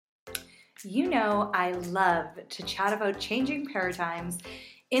You know, I love to chat about changing paradigms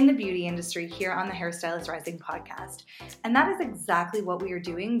in the beauty industry here on the Hairstylists Rising podcast. And that is exactly what we are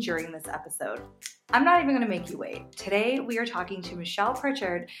doing during this episode. I'm not even going to make you wait. Today, we are talking to Michelle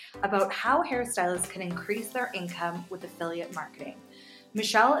Pritchard about how hairstylists can increase their income with affiliate marketing.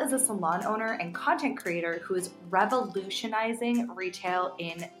 Michelle is a salon owner and content creator who is revolutionizing retail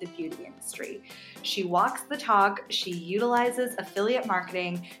in the beauty industry. She walks the talk, she utilizes affiliate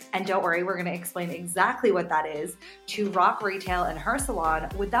marketing, and don't worry, we're going to explain exactly what that is, to rock retail in her salon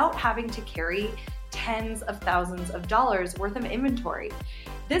without having to carry tens of thousands of dollars worth of inventory.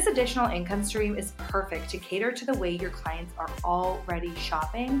 This additional income stream is perfect to cater to the way your clients are already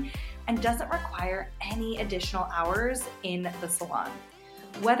shopping and doesn't require any additional hours in the salon.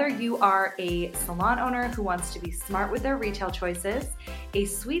 Whether you are a salon owner who wants to be smart with their retail choices, a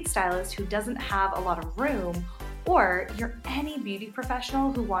sweet stylist who doesn't have a lot of room, or you're any beauty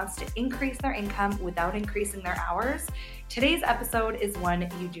professional who wants to increase their income without increasing their hours, today's episode is one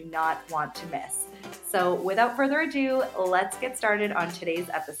you do not want to miss. So without further ado, let's get started on today's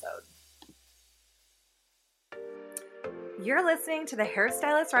episode. You're listening to the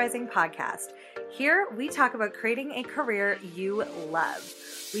Hairstylists Rising podcast. Here, we talk about creating a career you love.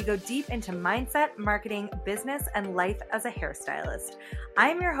 We go deep into mindset, marketing, business, and life as a hairstylist.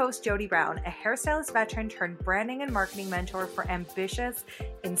 I'm your host, Jody Brown, a hairstylist veteran turned branding and marketing mentor for ambitious,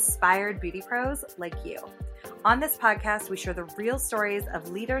 inspired beauty pros like you. On this podcast, we share the real stories of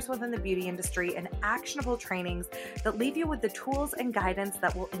leaders within the beauty industry and actionable trainings that leave you with the tools and guidance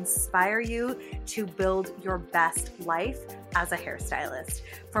that will inspire you to build your best life as a hairstylist.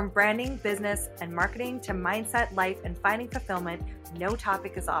 From branding, business, and marketing to mindset, life, and finding fulfillment, no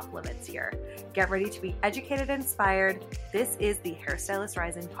topic is off limits here. Get ready to be educated and inspired. This is the Hairstylists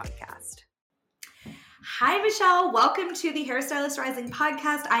Rising podcast. Hi, Michelle. Welcome to the Hairstylists Rising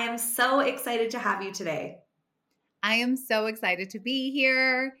podcast. I am so excited to have you today. I am so excited to be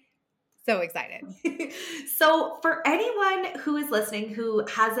here. So excited. So for anyone who is listening who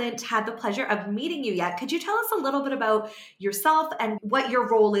hasn't had the pleasure of meeting you yet, could you tell us a little bit about yourself and what your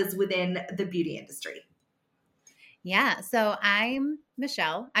role is within the beauty industry? Yeah, so I'm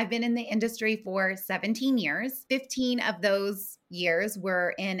Michelle. I've been in the industry for 17 years. 15 of those years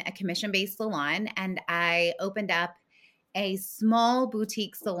were in a commission-based salon, and I opened up a small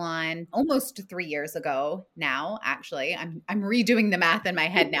boutique salon almost 3 years ago now, actually. I'm redoing the math in my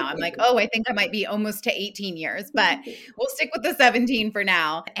head now. I'm like, I think I might be almost to 18 years, but we'll stick with the 17 for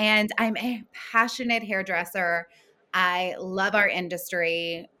now. And I'm a passionate hairdresser. I love our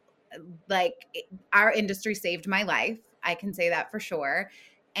industry. Like, our industry saved my life. I can say that for sure.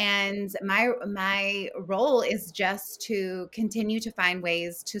 And my role is just to continue to find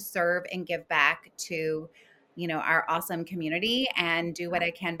ways to serve and give back to our awesome community and do what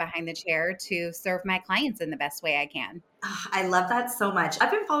I can behind the chair to serve my clients in the best way I can. Oh, I love that so much. I've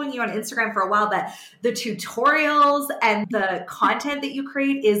been following you on Instagram for a while, but the tutorials and the content that you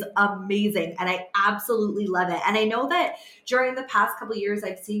create is amazing. And I absolutely love it. And I know that during the past couple of years,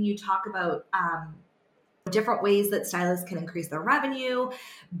 I've seen you talk about different ways that stylists can increase their revenue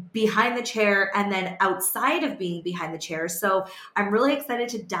behind the chair and then outside of being behind the chair. So I'm really excited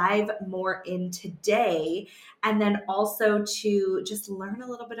to dive more in today and then also to just learn a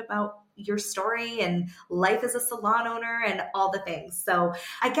little bit about your story and life as a salon owner and all the things. So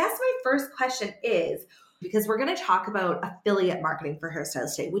I guess my first question is, because we're going to talk about affiliate marketing for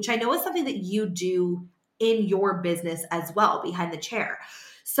hairstylists today, which I know is something that you do in your business as well, behind the chair.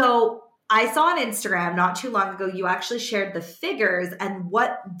 So I saw on Instagram not too long ago, you actually shared the figures and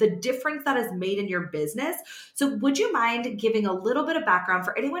what the difference that has made in your business. So would you mind giving a little bit of background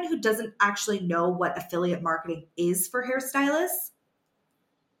for anyone who doesn't actually know what affiliate marketing is for hairstylists?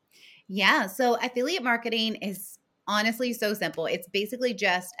 Yeah, so affiliate marketing is honestly so simple. It's basically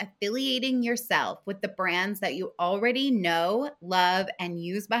just affiliating yourself with the brands that you already know, love, and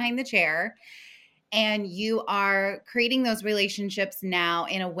use behind the chair. And you are creating those relationships now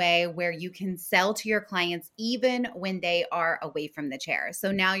in a way where you can sell to your clients even when they are away from the chair. So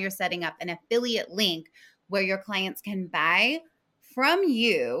now you're setting up an affiliate link where your clients can buy from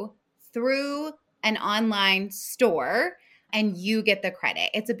you through an online store and you get the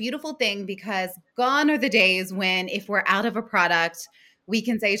credit. It's a beautiful thing because gone are the days when if we're out of a product, we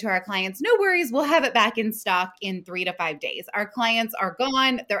can say to our clients, no worries, we'll have it back in stock in 3 to 5 days. Our clients are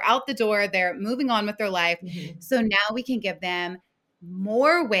gone. They're out the door. They're moving on with their life. Mm-hmm. So now we can give them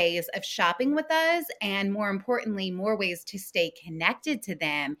more ways of shopping with us and more importantly, more ways to stay connected to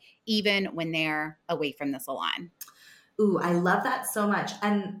them even when they're away from the salon. Ooh, I love that so much.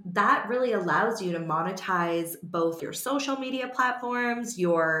 And that really allows you to monetize both your social media platforms,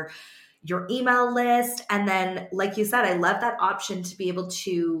 your your email list. And then, like you said, I love that option to be able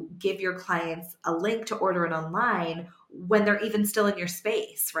to give your clients a link to order it online when they're even still in your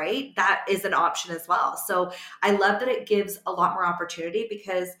space, right? That is an option as well. So I love that it gives a lot more opportunity,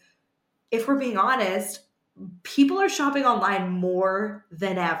 because if we're being honest, people are shopping online more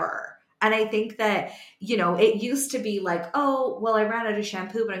than ever. And I think that, it used to be like, oh, well, I ran out of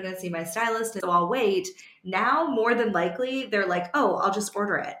shampoo, but I'm going to see my stylist, so I'll wait. Now, more than likely, they're like, oh, I'll just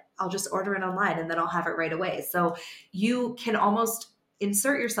order it. I'll just order it online and then I'll have it right away. So you can almost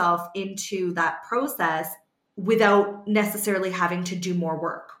insert yourself into that process without necessarily having to do more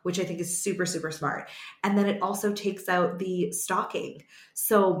work, which I think is super, super smart. And then it also takes out the stocking.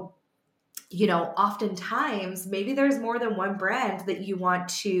 So oftentimes maybe there's more than one brand that you want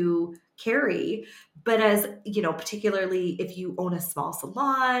to carry, but as particularly if you own a small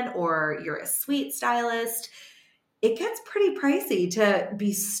salon or you're a suite stylist, it gets pretty pricey to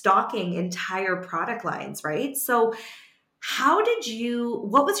be stocking entire product lines, right? So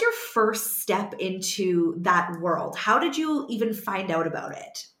what was your first step into that world? How did you even find out about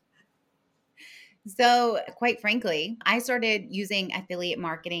it? So, quite frankly, I started using affiliate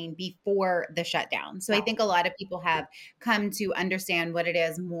marketing before the shutdown. So, I think a lot of people have come to understand what it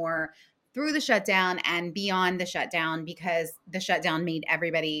is more through the shutdown and beyond the shutdown, because the shutdown made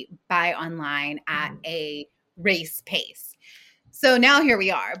everybody buy online at a race pace. So, now here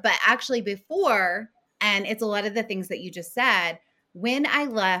we are. But actually, before, and it's a lot of the things that you just said, when I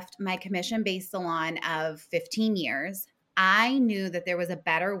left my commission-based salon of 15 years, I knew that there was a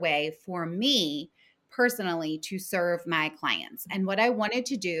better way for me personally to serve my clients. And what I wanted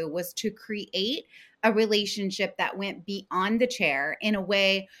to do was to create a relationship that went beyond the chair in a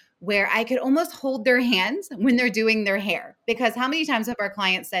way where I could almost hold their hands when they're doing their hair. Because how many times have our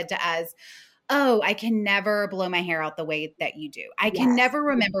clients said to us, oh, I can never blow my hair out the way that you do. I can never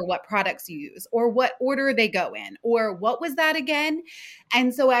remember what products you use or what order they go in or what was that again?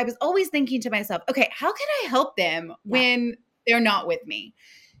 And so I was always thinking to myself, okay, how can I help them when they're not with me?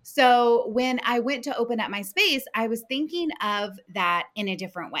 So when I went to open up my space, I was thinking of that in a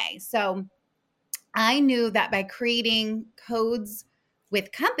different way. So I knew that by creating codes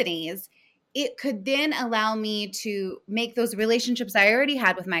with companies, it could then allow me to make those relationships I already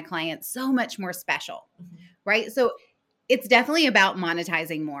had with my clients so much more special, right? So it's definitely about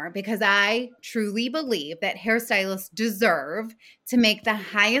monetizing more, because I truly believe that hairstylists deserve to make the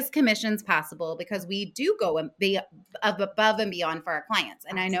highest commissions possible, because we do go above and beyond for our clients.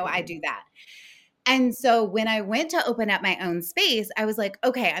 And I know I do that. And so when I went to open up my own space, I was like,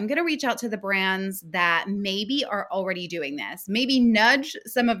 okay, I'm going to reach out to the brands that maybe are already doing this, maybe nudge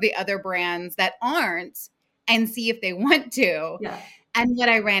some of the other brands that aren't and see if they want to. Yeah. And what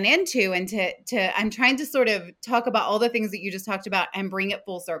I ran into, and I'm trying to sort of talk about all the things that you just talked about and bring it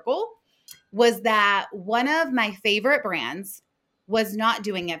full circle, was that one of my favorite brands was not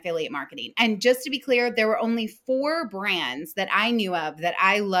doing affiliate marketing. And just to be clear, there were only 4 brands that I knew of that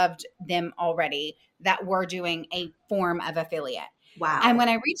I loved them already that were doing a form of affiliate. Wow. And when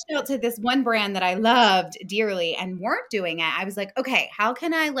I reached out to this one brand that I loved dearly and weren't doing it, I was like, okay, how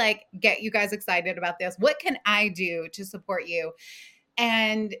can I get you guys excited about this? What can I do to support you?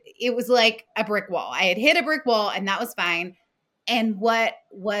 And it was like a brick wall. I had hit a brick wall, and that was fine. And what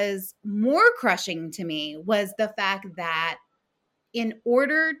was more crushing to me was the fact that in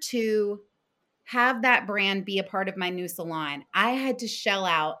order to have that brand be a part of my new salon, I had to shell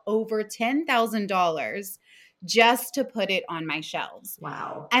out over $10,000 just to put it on my shelves.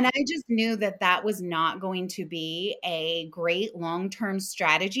 Wow. And I just knew that that was not going to be a great long-term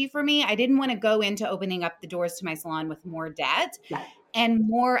strategy for me. I didn't want to go into opening up the doors to my salon with more debt and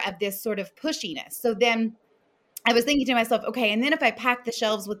more of this sort of pushiness. So then I was thinking to myself, okay, and then if I pack the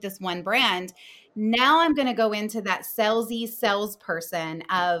shelves with this one brand, now I'm going to go into that salesy salesperson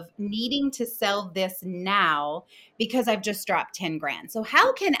of needing to sell this now because I've just dropped 10 grand. So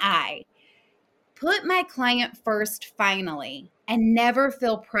how can I put my client first finally and never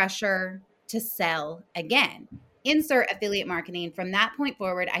feel pressure to sell again? Insert affiliate marketing. From that point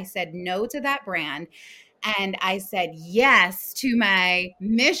forward, I said no to that brand. And I said yes to my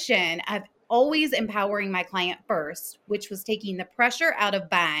mission of always empowering my client first, which was taking the pressure out of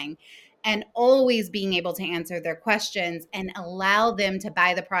buying and always being able to answer their questions and allow them to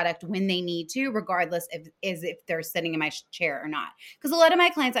buy the product when they need to, regardless if they're sitting in my chair or not. Because a lot of my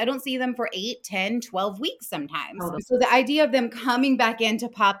clients, I don't see them for 8, 10, 12 weeks sometimes. So the idea of them coming back in to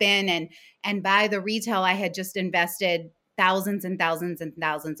pop in and buy the retail I had just invested thousands and thousands and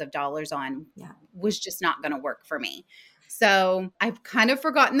thousands of dollars on was just not going to work for me. So I've kind of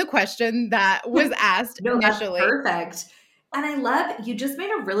forgotten the question that was asked No, initially. that's perfect. And I love, you just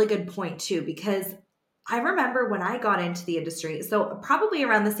made a really good point too, because I remember when I got into the industry, so probably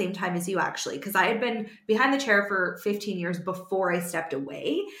around the same time as you actually, because I had been behind the chair for 15 years before I stepped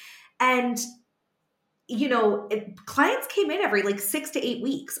away. And clients came in every like 6 to 8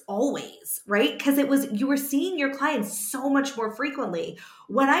 weeks, always, right? Because you were seeing your clients so much more frequently.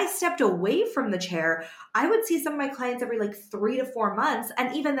 When I stepped away from the chair, I would see some of my clients every like 3 to 4 months.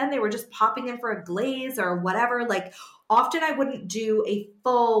 And even then, they were just popping in for a glaze or whatever. Like, often I wouldn't do a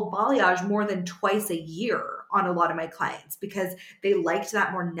full balayage more than twice a year on a lot of my clients because they liked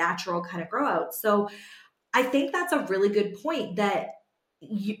that more natural kind of grow out. So I think that's a really good point that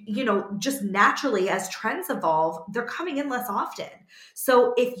just naturally as trends evolve, they're coming in less often.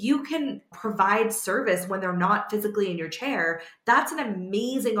 So if you can provide service when they're not physically in your chair, that's an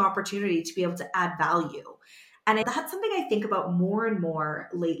amazing opportunity to be able to add value. And that's something I think about more and more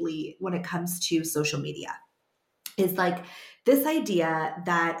lately when it comes to social media. Is like this idea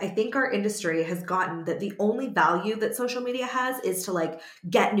that I think our industry has gotten that the only value that social media has is to like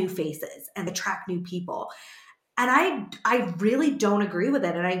get new faces and attract new people. And I really don't agree with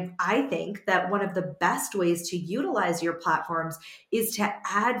it. And I think that one of the best ways to utilize your platforms is to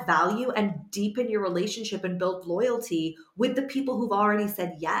add value and deepen your relationship and build loyalty with the people who've already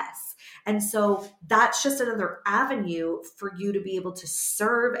said yes. And so that's just another avenue for you to be able to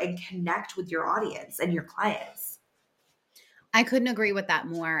serve and connect with your audience and your clients. I couldn't agree with that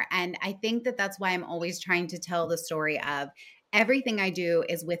more. And I think that that's why I'm always trying to tell the story of everything I do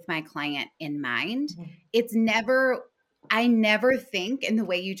is with my client in mind. Mm-hmm. It's never, I never think in the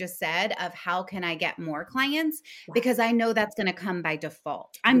way you just said of how can I get more clients, because I know that's going to come by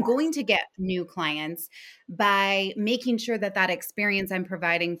default. I'm going to get new clients by making sure that that experience I'm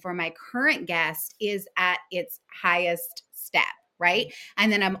providing for my current guest is at its highest step. Right.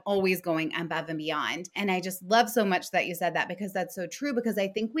 And then I'm always going above and beyond. And I just love so much that you said that, because that's so true, because I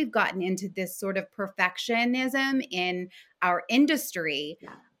think we've gotten into this sort of perfectionism in our industry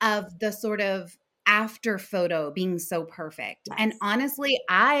of the sort of after photo being so perfect. Yes. And honestly,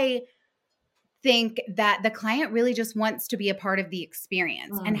 I think that the client really just wants to be a part of the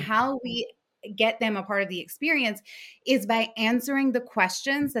experience. And how we get them a part of the experience is by answering the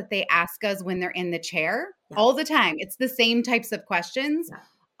questions that they ask us when they're in the chair all the time. It's the same types of questions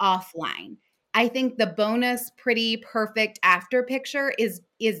offline. I think the bonus, pretty perfect after picture is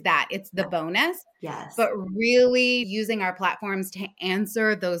that it's the bonus. Yes. But really using our platforms to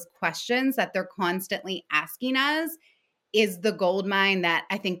answer those questions that they're constantly asking us is the gold mine that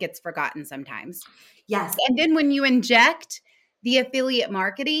I think gets forgotten sometimes. Yes. And then when you inject the affiliate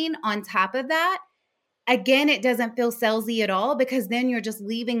marketing on top of that, again, it doesn't feel salesy at all, because then you're just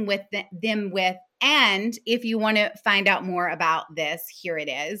leaving with them with, and if you want to find out more about this, here it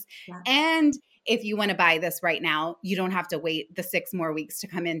is. And if you want to buy this right now, you don't have to wait the 6 more weeks to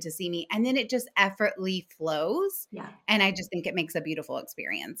come in to see me. And then it just effortlessly flows. And I just think it makes a beautiful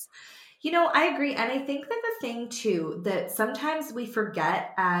experience. I agree. And I think that the thing too, that sometimes we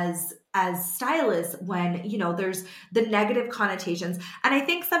forget as stylists when, there's the negative connotations. And I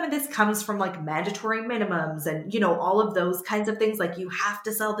think some of this comes from like mandatory minimums and, all of those kinds of things. Like you have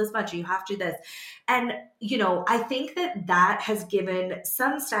to sell this much, you have to do this. And, I think that has given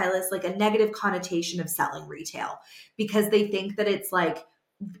some stylists like a negative connotation of selling retail, because they think that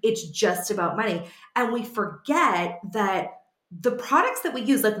it's just about money. And we forget that the products that we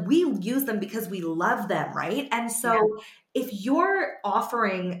use, like we use them because we love them, right? And so if you're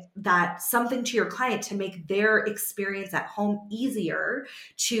offering that something to your client to make their experience at home easier,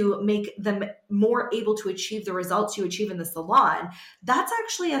 to make them more able to achieve the results you achieve in the salon, that's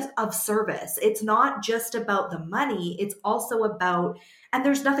actually of service. It's not just about the money. It's also about, and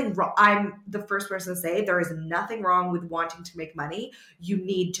there's nothing wrong. I'm the first person to say there is nothing wrong with wanting to make money. You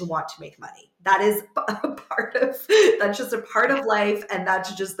need to want to make money. That is that's just a part of life, and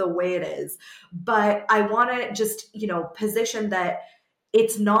that's just the way it is. But I want to just, position that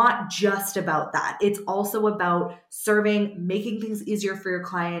it's not just about that. It's also about serving, making things easier for your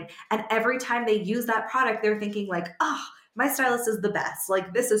client. And every time they use that product, they're thinking like, my stylist is the best.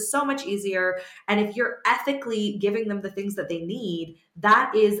 Like, this is so much easier. And if you're ethically giving them the things that they need,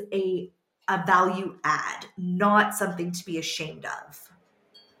 that is a value add, not something to be ashamed of.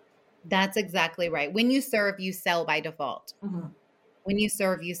 That's exactly right. When you serve, you sell by default. When you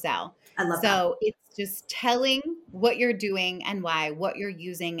serve, you sell. I love that. So it's just telling what you're doing and why, what you're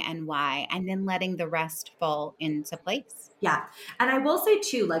using and why, and then letting the rest fall into place. Yeah. And I will say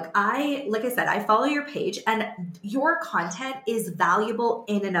too, like I said, I follow your page and your content is valuable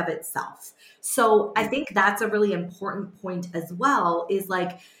in and of itself. So I think that's a really important point as well, is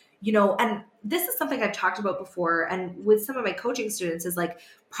like, and this is something I've talked about before. And with some of my coaching students is like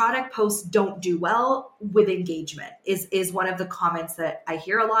product posts don't do well with engagement is one of the comments that I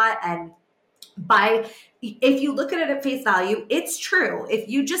hear a lot. And if you look at it at face value, it's true. If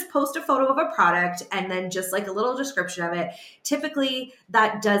you just post a photo of a product and then just like a little description of it, typically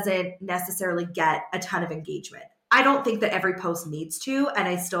that doesn't necessarily get a ton of engagement. I don't think that every post needs to. And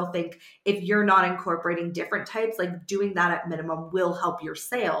I still think if you're not incorporating different types, like doing that at minimum will help your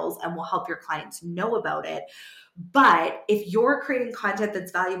sales and will help your clients know about it. But if you're creating content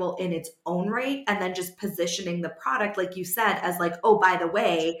that's valuable in its own right, and then just positioning the product, like you said, as like, oh, by the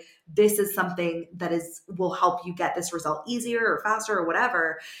way, this is something that will help you get this result easier or faster or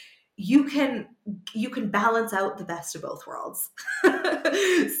whatever, you can balance out the best of both worlds.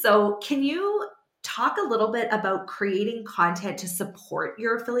 So can you talk a little bit about creating content to support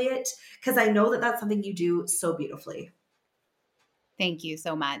your affiliate? Because I know that that's something you do so beautifully. Thank you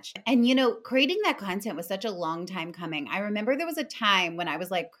so much. And, creating that content was such a long time coming. I remember there was a time when I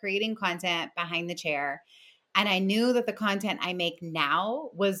was like creating content behind the chair, and I knew that the content I make now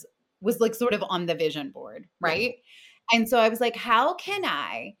was like sort of on the vision board, right? Yeah. And so I was like, how can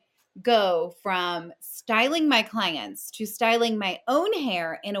I go from styling my clients to styling my own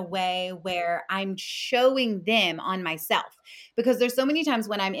hair in a way where I'm showing them on myself? Because there's so many times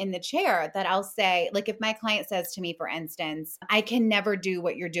when I'm in the chair that I'll say, like if my client says to me, for instance, I can never do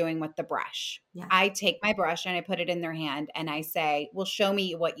what you're doing with the brush. Yeah. I take my brush and I put it in their hand and I say, well, show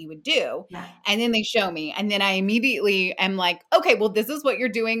me what you would do. Yeah. And then they show me. And then I immediately am like, okay, well, this is what you're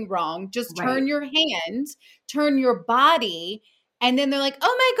doing wrong. Just turn your hand, turn your body. And then they're like,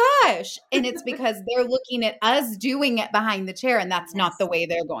 oh my gosh. And it's because they're looking at us doing it behind the chair, and that's not the way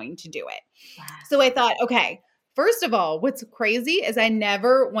they're going to do it. Yeah. So I thought, okay, first of all, what's crazy is I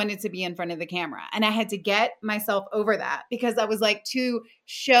never wanted to be in front of the camera. And I had to get myself over that because I was like, to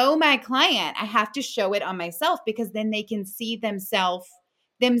show my client, I have to show it on myself because then they can see themselves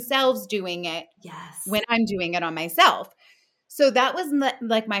doing it when I'm doing it on myself. So that was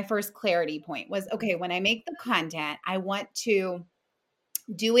like my first clarity point was, okay, when I make the content, I want to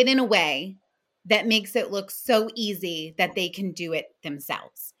do it in a way that makes it look so easy that they can do it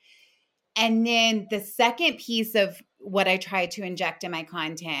themselves. And then the second piece of what I try to inject in my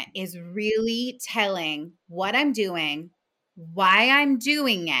content is really telling what I'm doing, why I'm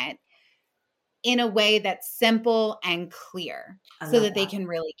doing it in a way that's simple and clear so that they can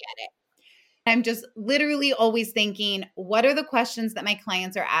really get it. I'm just literally always thinking, what are the questions that my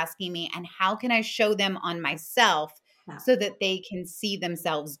clients are asking me and how can I show them on myself so that they can see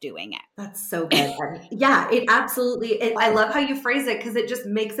themselves doing it? That's so good. Yeah, it absolutely, I love how you phrase it because it just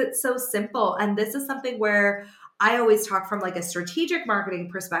makes it so simple. And this is something where I always talk from like a strategic marketing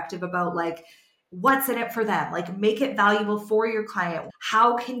perspective about like, what's in it for them? Like make it valuable for your client.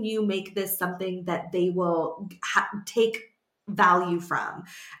 How can you make this something that they will take value from?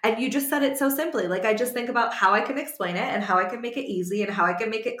 And you just said it so simply. Like I just think about how I can explain it and how I can make it easy and how I can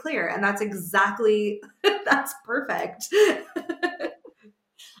make it clear. And that's exactly, that's perfect.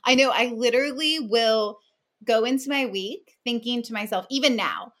 I know. I literally will go into my week thinking to myself, even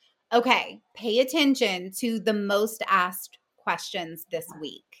now, okay, pay attention to the most asked questions this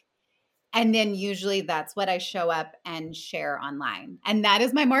week. And then usually that's what I show up and share online. And that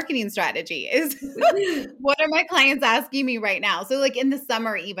is my marketing strategy is what are my clients asking me right now? So like in the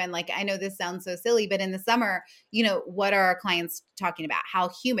summer, even like, I know this sounds so silly, but in the summer, what are our clients talking about? How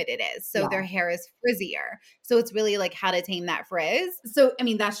humid it is. So their hair is frizzier. So it's really like how to tame that frizz. So, I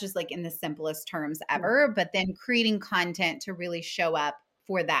mean, that's just like in the simplest terms ever, but then creating content to really show up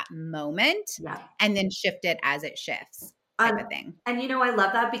for that moment and then shift it as it shifts. Type of thing. And I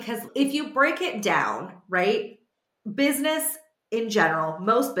love that because if you break it down, right? Business in general,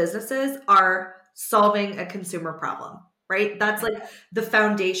 most businesses are solving a consumer problem, right? That's like the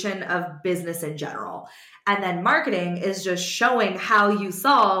foundation of business in general. And then marketing is just showing how you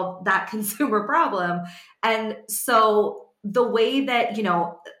solve that consumer problem. And so the way that,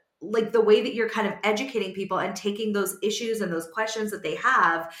 like the way that you're kind of educating people and taking those issues and those questions that they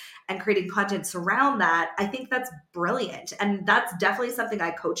have and creating content surround that, I think that's brilliant. And that's definitely something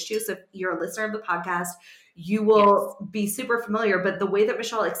I coach to. So if you're a listener of the podcast, you will be super familiar. But the way that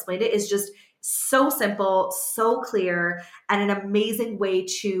Michelle explained it is just so simple, so clear, and an amazing way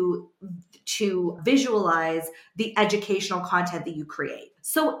to visualize the educational content that you create.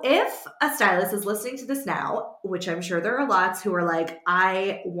 So if a stylist is listening to this now, which I'm sure there are lots who are like,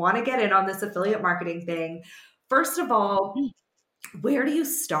 I want to get in on this affiliate marketing thing. First of all, where do you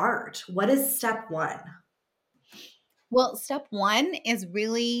start? What is step one? Well, step one is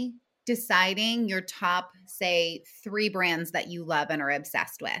really deciding your top, say, 3 brands that you love and are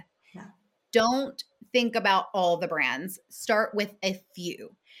obsessed with. Don't think about all the brands. Start with a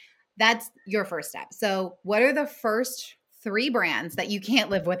few. That's your first step. So, what are the first 3 brands that you can't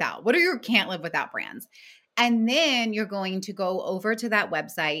live without? What are your can't live without brands? And then you're going to go over to that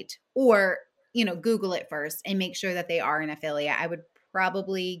website or, Google it first and make sure that they are an affiliate. I would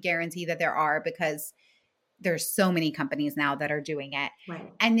probably guarantee that there are because there's so many companies now that are doing it. Right.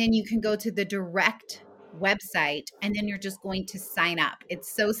 And then you can go to the direct website and then you're just going to sign up.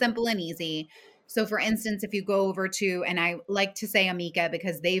 It's so simple and easy. So for instance, if you go over to, and I like to say Amica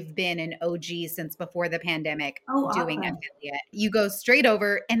because they've been an OG since before the pandemic Oh, doing awesome. affiliate, you go straight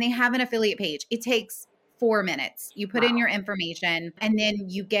over and they have an affiliate page. It takes 4 minutes. You put in your information and then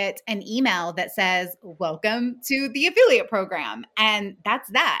you get an email that says, welcome to the affiliate program. And that's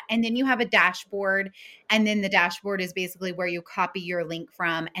that. And then you have a dashboard. And then the dashboard is basically where you copy your link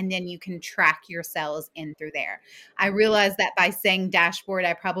from, and then you can track your sales in through there. I realized that by saying dashboard,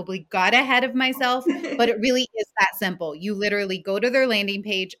 I probably got ahead of myself, but it really is that simple. You literally go to their landing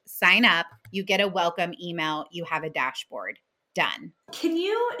page, sign up, you get a welcome email, you have a dashboard. Done. Can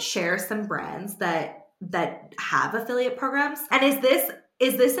you share some brands that have affiliate programs? And is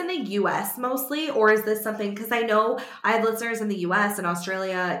this in the US mostly, or is this something, because I know I have listeners in the US and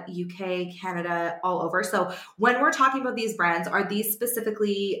Australia, UK, Canada, all over. So when we're talking about these brands, are these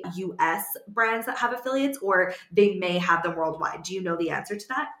specifically US brands that have affiliates, or they may have them worldwide? Do you know the answer to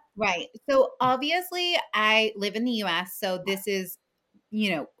that? Right. So obviously I live in the US, so this is,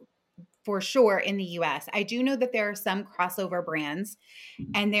 for sure in the US. I do know that there are some crossover brands,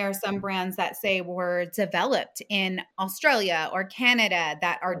 and there are some brands that say were developed in Australia or Canada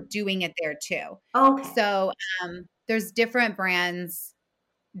that are doing it there too. Okay. So there's different brands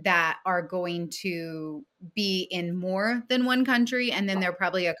that are going to be in more than one country. And then there are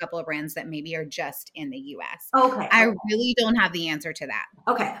probably a couple of brands that maybe are just in the US. Okay. I really don't have the answer to that.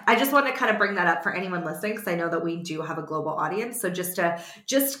 Okay. I just want to kind of bring that up for anyone listening, because I know that we do have a global audience. So just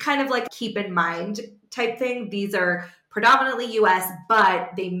kind of like keep in mind type thing. These are predominantly US, but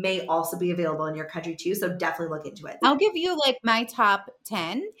they may also be available in your country too. So definitely look into it. I'll give you like my top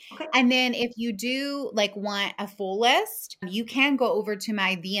 10. Okay. And then if you do like want a full list, you can go over to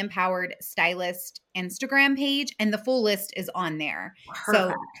my The Empowered Stylist Instagram page, and the full list is on there.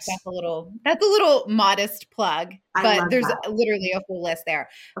 Perfect. So that's a little modest plug, but there's literally a full list there.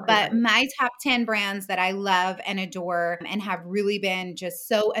 Okay, but my top 10 brands that I love and adore and have really been just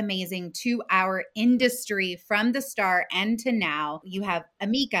so amazing to our industry from the start and to now, you have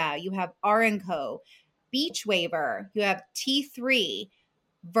Amica, you have R & Co, Beach Waver, you have T3,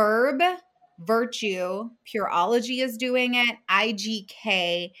 Verb, Virtue, Pureology is doing it,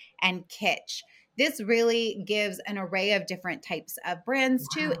 IGK, and Kitsch. This really gives an array of different types of brands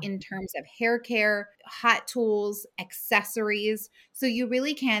too, in terms of hair care, hot tools, accessories. So you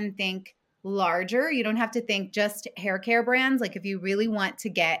really can think larger. You don't have to think just hair care brands. Like if you really want to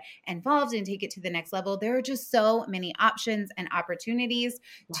get involved and take it to the next level, there are just so many options and opportunities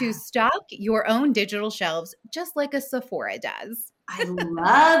to stock your own digital shelves, just like a Sephora does. I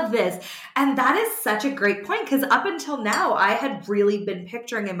love this. And that is such a great point, because up until now, I had really been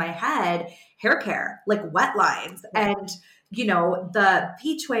picturing in my head hair care, like wet lines and, the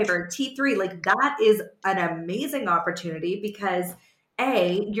Peach Waver, T3, like that is an amazing opportunity because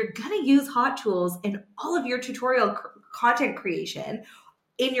you're going to use hot tools in all of your tutorial content creation.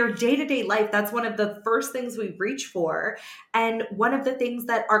 In your day-to-day life, that's one of the first things we reach for. And one of the things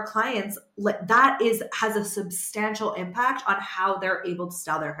that our clients, has a substantial impact on how they're able to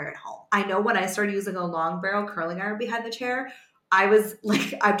style their hair at home. I know when I started using a long barrel curling iron behind the chair, I was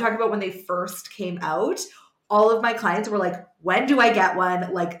like, I'm talking about when they first came out, all of my clients were like, when do I get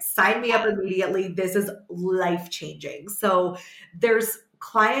one? Like, sign me up immediately. This is life-changing. So there's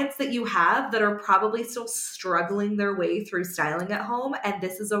clients that you have that are probably still struggling their way through styling at home. And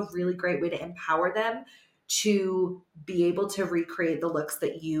this is a really great way to empower them to be able to recreate the looks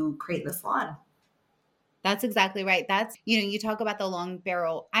that you create in the salon. That's exactly right. That's, you talk about the long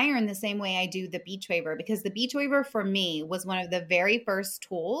barrel iron the same way I do the Beach Waver, because the Beach Waver for me was one of the very first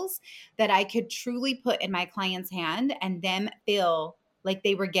tools that I could truly put in my client's hand and them feel like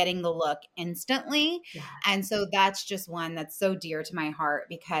they were getting the look instantly. Yeah. And so that's just one that's so dear to my heart,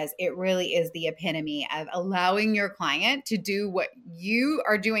 because it really is the epitome of allowing your client to do what you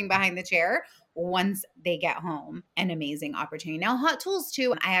are doing behind the chair once they get home. An amazing opportunity. Now, hot tools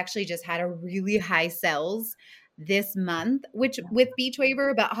too. I actually just had a really high sales this month, which with beach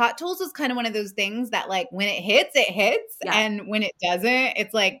waiver, but hot tools is kind of one of those things that like when it hits, it hits. Yeah. And when it doesn't,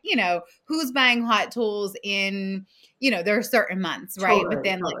 it's like, who's buying hot tools in, there are certain months, right? But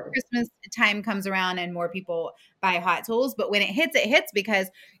then like Christmas time comes around and more people buy hot tools. But when it hits because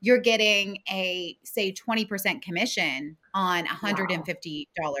you're getting a, say, 20% commission on $150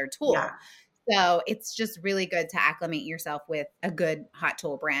 tool. Yeah. So it's just really good to acclimate yourself with a good hot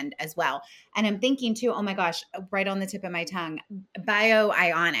tool brand as well. And I'm thinking too, oh my gosh, right on the tip of my tongue,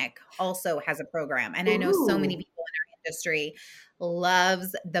 BioIonic also has a program. And I know so many people in our industry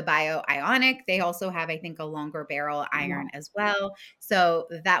loves the BioIonic. They also have, I think, a longer barrel iron as well. So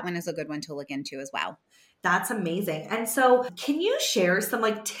that one is a good one to look into as well. That's amazing. And so can you share some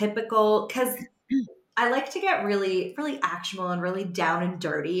like typical, because I like to get really, really actionable and really down and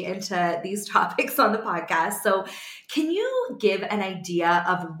dirty into these topics on the podcast. So can you give an idea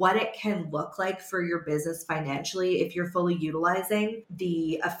of what it can look like for your business financially if you're fully utilizing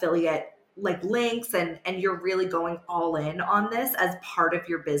the affiliate like links and you're really going all in on this as part of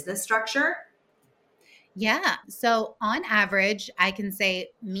your business structure? Yeah. So on average, I can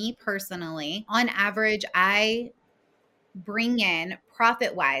say me personally, on average, I bring in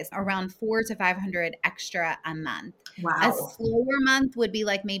profit wise around 400 to 500 extra a month. Wow. A slower month would be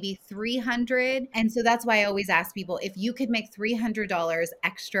like maybe 300. And so that's why I always ask people, if you could make $300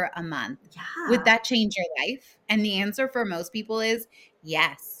 extra a month, would that change your life? And the answer for most people is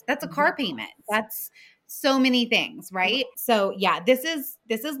yes. That's a car payment. That's so many things, right? So yeah, this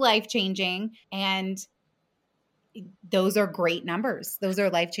is life-changing, and those are great numbers. Those are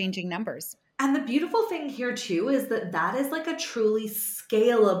life-changing numbers. And the beautiful thing here too is that is like a truly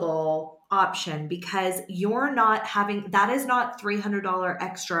scalable option, because you're not having, that is not $300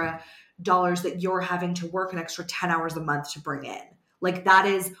 extra dollars that you're having to work an extra 10 hours a month to bring in. Like that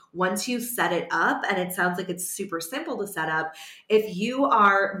is, once you set it up, and it sounds like it's super simple to set up, if you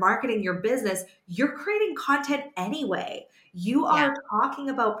are marketing your business, you're creating content anyway. You are talking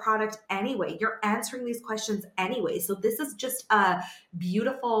about product anyway. You're answering these questions anyway. So this is just a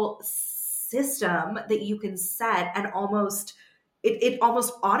beautiful system that you can set, and almost it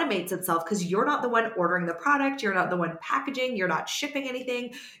almost automates itself, because you're not the one ordering the product, you're not the one packaging, you're not shipping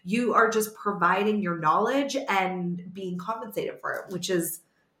anything, you are just providing your knowledge and being compensated for it, which is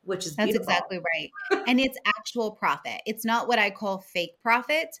That's beautiful. exactly right. And it's actual profit. It's not what I call fake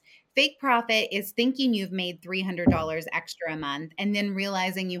profit. Fake profit is thinking you've made $300 extra a month and then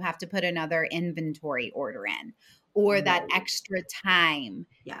realizing you have to put another inventory order in, or that extra time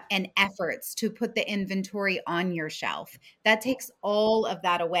and efforts to put the inventory on your shelf. That takes all of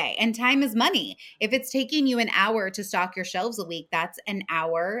that away. And time is money. If it's taking you an hour to stock your shelves a week, that's an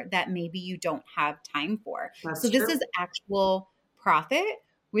hour that maybe you don't have time for. That's so this true. is actual profit,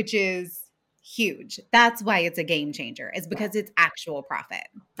 which is huge. That's why it's a game changer, is because it's actual profit.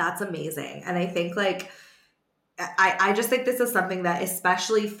 That's amazing. And I think like, I just think this is something that,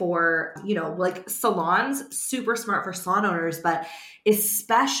 especially for, like salons, super smart for salon owners, but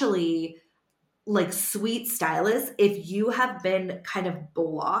especially like sweet stylists, if you have been kind of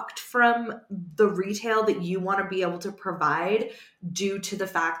blocked from the retail that you want to be able to provide due to the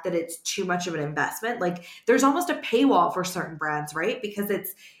fact that it's too much of an investment, like there's almost a paywall for certain brands, right? Because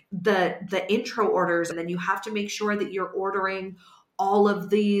it's the intro orders, and then you have to make sure that you're ordering all of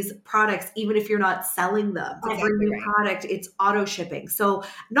these products, even if you're not selling them. Every new product, it's auto shipping. So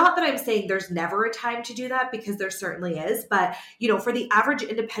not that I'm saying there's never a time to do that, because there certainly is, but for the average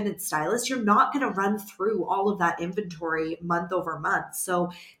independent stylist, you're not going to run through all of that inventory month over month.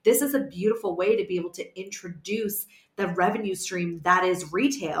 So this is a beautiful way to be able to introduce the revenue stream that is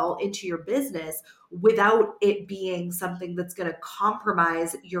retail into your business without it being something that's going to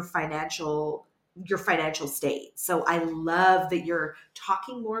compromise your financial state. So I love that you're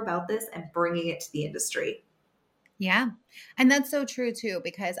talking more about this and bringing it to the industry. Yeah. And that's so true too,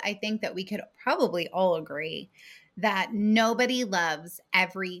 because I think that we could probably all agree that nobody loves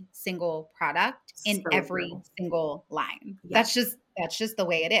every single product in every single line. Yeah. That's just the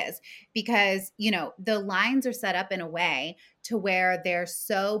way it is, because, the lines are set up in a way to where they're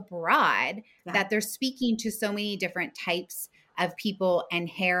so broad that they're speaking to so many different types of people and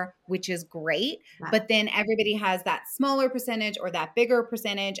hair, which is great. But then everybody has that smaller percentage or that bigger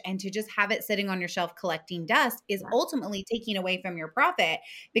percentage. And to just have it sitting on your shelf collecting dust is ultimately taking away from your profit.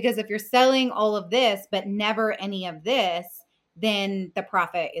 Because if you're selling all of this, but never any of this, then the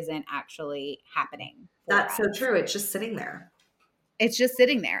profit isn't actually happening. That's so true. It's just sitting there. It's just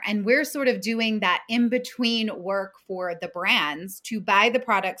sitting there. And we're sort of doing that in between work for the brands to buy the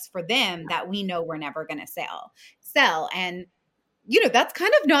products for them that we know we're never going to sell. And that's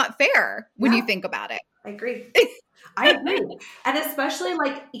kind of not fair when you think about it. I agree. I agree. And especially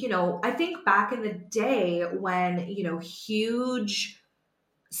like, I think back in the day when, huge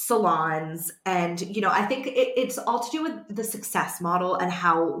salons and, I think it's all to do with the success model and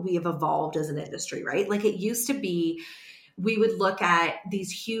how we have evolved as an industry, right? Like it used to be, we would look at these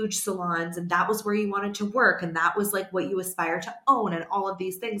huge salons and that was where you wanted to work. And that was like what you aspire to own and all of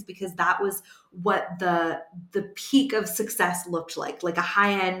these things, because that was what the peak of success looked like a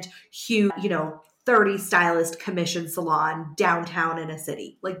high-end, huge, 30 stylist commission salon downtown in a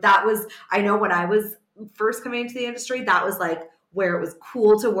city. Like that was, I know when I was first coming into the industry, that was like where it was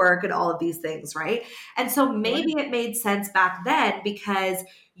cool to work and all of these things, right? And so maybe it made sense back then because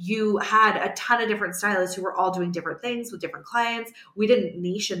you had a ton of different stylists who were all doing different things with different clients. We didn't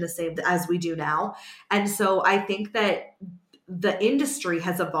niche in the same as we do now. And so I think that the industry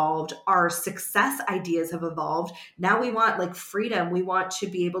has evolved. Our success ideas have evolved. Now we want like freedom. We want to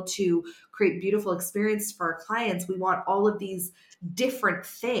be able to create beautiful experience for our clients. We want all of these different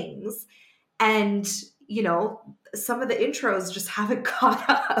things. And, some of the intros just haven't caught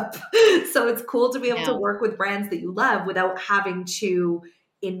up. So it's cool to be able to work with brands that you love without having to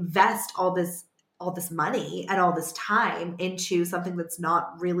invest all this money and all this time into something that's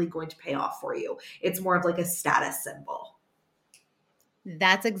not really going to pay off for you. It's more of like a status symbol.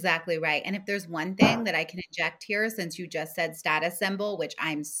 That's exactly right. And if there's one thing that I can inject here, since you just said status symbol, which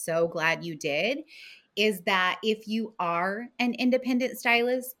I'm so glad you did, is that if you are an independent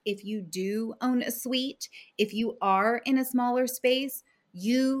stylist, if you do own a suite, if you are in a smaller space,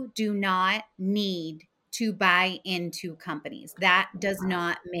 you do not need to buy into companies. That does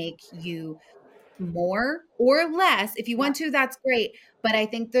not make you more or less. If you want to, that's great. But I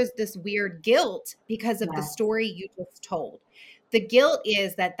think there's this weird guilt because of the story you just told. The guilt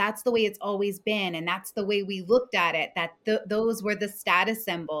is that that's the way it's always been. And that's the way we looked at it, that those were the status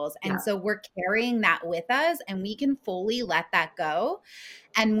symbols. And so we're carrying that with us and we can fully let that go.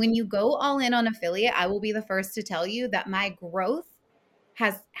 And when you go all in on affiliate, I will be the first to tell you that my growth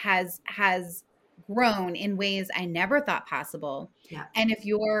has grown in ways I never thought possible. Yeah. And if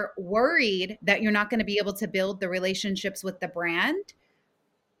you're worried that you're not going to be able to build the relationships with the brand,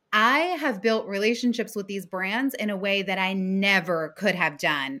 I have built relationships with these brands in a way that I never could have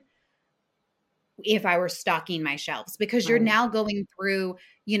done if I were stocking my shelves, because you're now going through,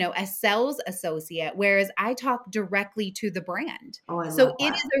 a sales associate, whereas I talk directly to the brand. So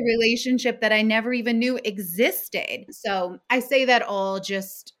it is a relationship that I never even knew existed. So I say that all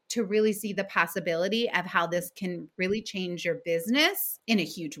just to really see the possibility of how this can really change your business in a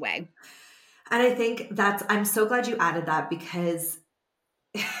huge way. And I think I'm so glad you added that, because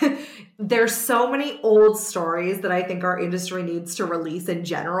there's so many old stories that I think our industry needs to release in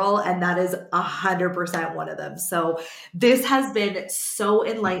general, and that is 100% one of them. So this has been so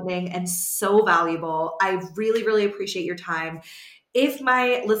enlightening and so valuable. I really, really appreciate your time. If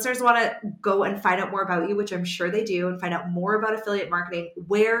my listeners want to go and find out more about you, which I'm sure they do, and find out more about affiliate marketing,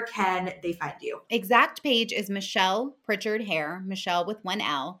 where can they find you? Exact page is Michelle Pritchard Hair, Michelle with one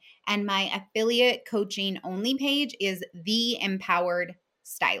L. And my affiliate coaching only page is The Empowered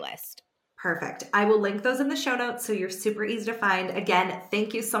Stylist. Perfect. I will link those in the show notes so you're super easy to find. Again,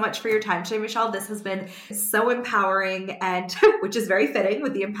 thank you so much for your time today, Michelle. This has been so empowering, and which is very fitting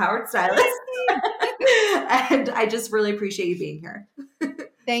with the Empowered Stylist. And I just really appreciate you being here.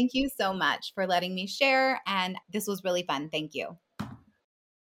 Thank you so much for letting me share. And this was really fun. Thank you.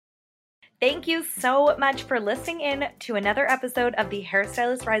 Thank you so much for listening in to another episode of the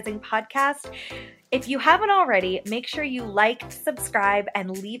Hairstylist Rising podcast. If you haven't already, make sure you like, subscribe, and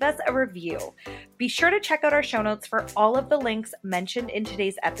leave us a review. Be sure to check out our show notes for all of the links mentioned in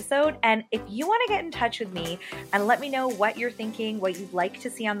today's episode. And if you want to get in touch with me and let me know what you're thinking, what you'd like to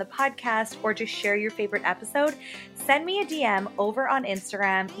see on the podcast, or just share your favorite episode, send me a DM over on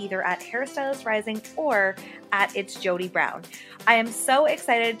Instagram, either at Hairstylist Rising or at It's Jody Brown. I am so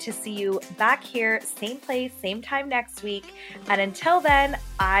excited to see you back here, same place, same time next week. And until then,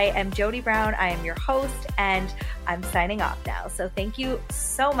 I am Jody Brown. I am your host, and I'm signing off now. So thank you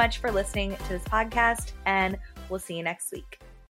so much for listening to this podcast, and we'll see you next week.